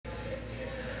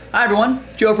Hi everyone,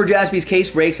 Joe for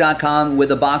JaspysCaseBreaks.com with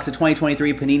a box of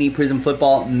 2023 Panini Prizm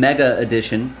Football Mega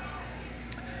Edition.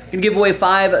 Gonna give away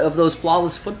 5 of those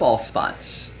flawless football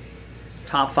spots.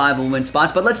 Top 5 will win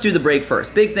spots, but let's do the break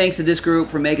first. Big thanks to this group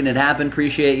for making it happen.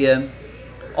 Appreciate you.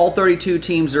 All 32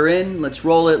 teams are in. Let's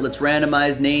roll it. Let's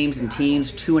randomize names and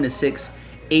teams. 2 and a 6,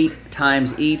 8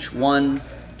 times each. 1,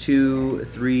 2,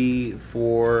 3,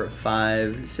 4,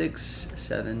 5, 6,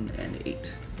 7, and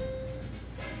 8.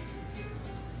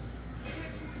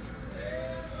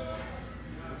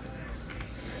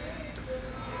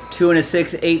 Two and a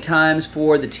 6, 8 times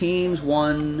for the teams.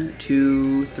 1,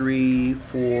 2, 3,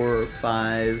 4,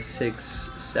 5, 6,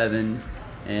 7,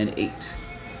 and 8.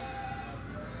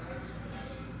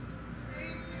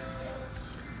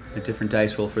 A different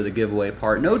dice roll for the giveaway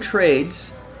part. No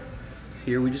trades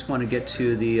here. We just want to get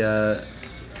to the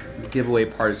giveaway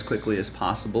part as quickly as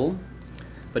possible.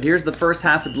 But here's the first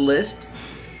half of the list.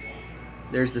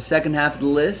 There's the second half of the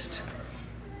list.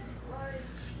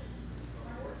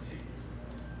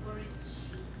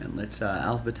 And let's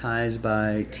alphabetize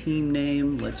by team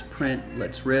name. Let's print.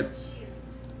 Let's rip.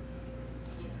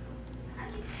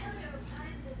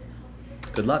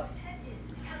 Good luck.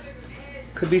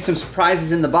 Could be some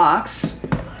surprises in the box.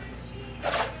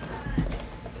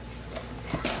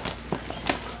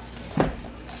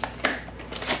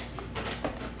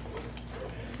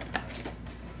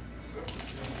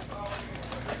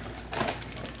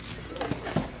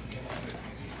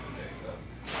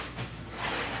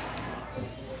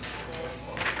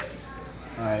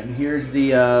 All right, and here's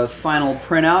the final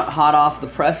printout, hot off the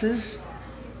presses.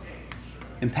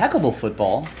 Impeccable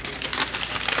football.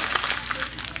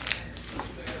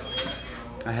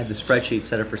 I had the spreadsheet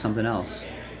set up for something else.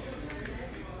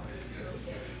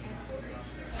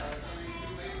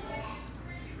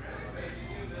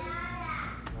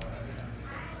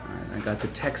 All right, I got the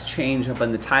text change up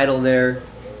on the title there.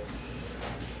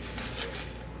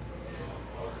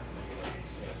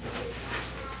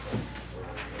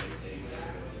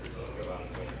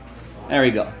 There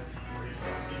we go.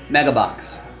 Mega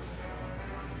box.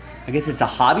 I guess it's a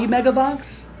hobby mega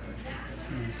box?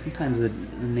 Sometimes the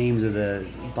names of the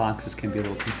boxes can be a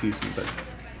little confusing, but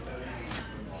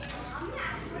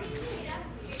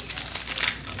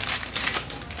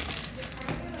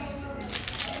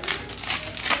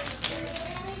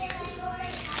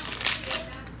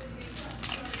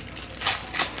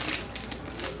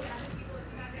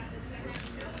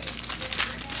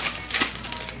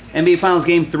NBA Finals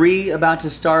Game 3 about to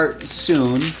start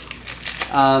soon.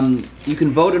 You can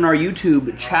vote in our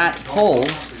YouTube chat poll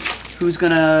who's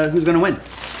gonna win.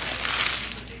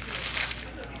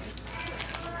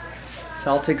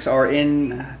 Celtics are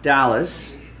in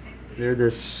Dallas. They're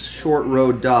the short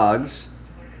road dogs.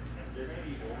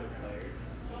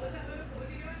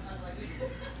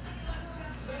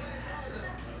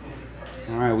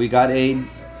 All right, we got a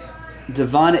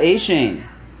Devon Achane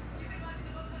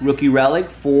rookie relic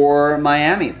for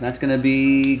Miami. That's going to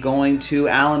be going to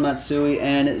Alan Matsui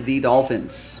and the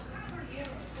Dolphins.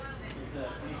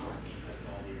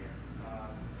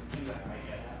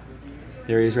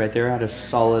 There he is right there. Had a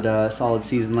solid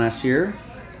season last year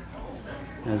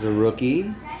as a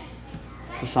rookie.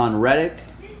 Hassan Reddick.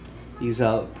 These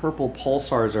purple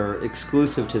pulsars are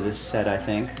exclusive to this set, I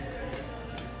think.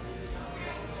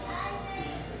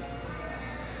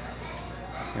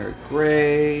 Eric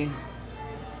Gray.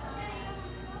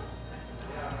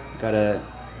 Got a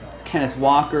Kenneth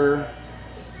Walker.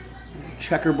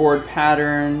 Checkerboard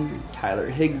pattern. Tyler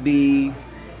Higbee.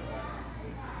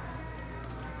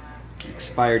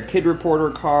 Expired Kid Reporter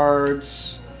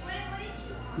cards.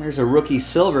 There's a rookie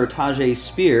silver, Tajay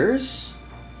Spears.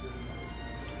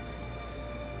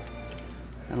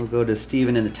 That'll go to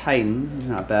Steven and the Titans. He's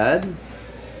not bad.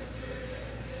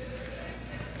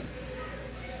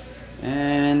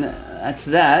 And that's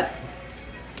that.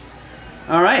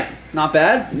 All right, not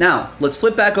bad. Now, let's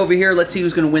flip back over here. Let's see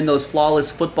who's going to win those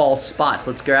flawless football spots.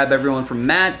 Let's grab everyone from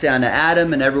Matt down to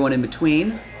Adam and everyone in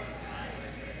between.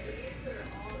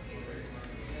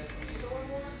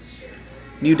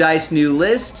 New dice, new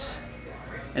list,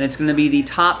 and it's going to be the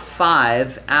top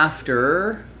 5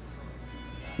 after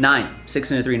 9.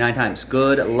 6 and a 3, 9 times.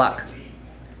 Good luck.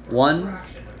 1,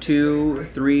 2,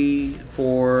 3,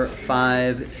 4,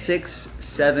 5, 6,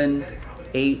 7,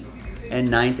 8, and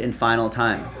 9th and final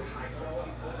time.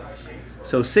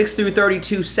 So 6 through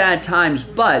 32 sad times,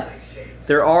 but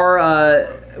there are,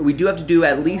 we do have to do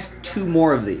at least 2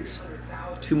 more of these.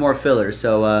 2 more fillers,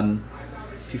 so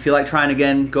if you feel like trying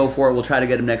again, go for it. We'll try to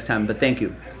get them next time, but thank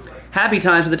you. Happy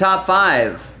times for the top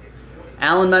 5.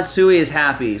 Alan Matsui is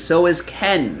happy. So is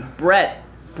Ken, Brett,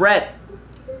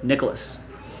 Nicholas.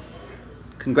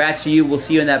 Congrats to you. We'll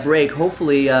see you in that break.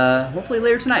 Hopefully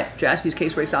later tonight.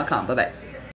 JaspysCaseBreaks.com. Bye-bye.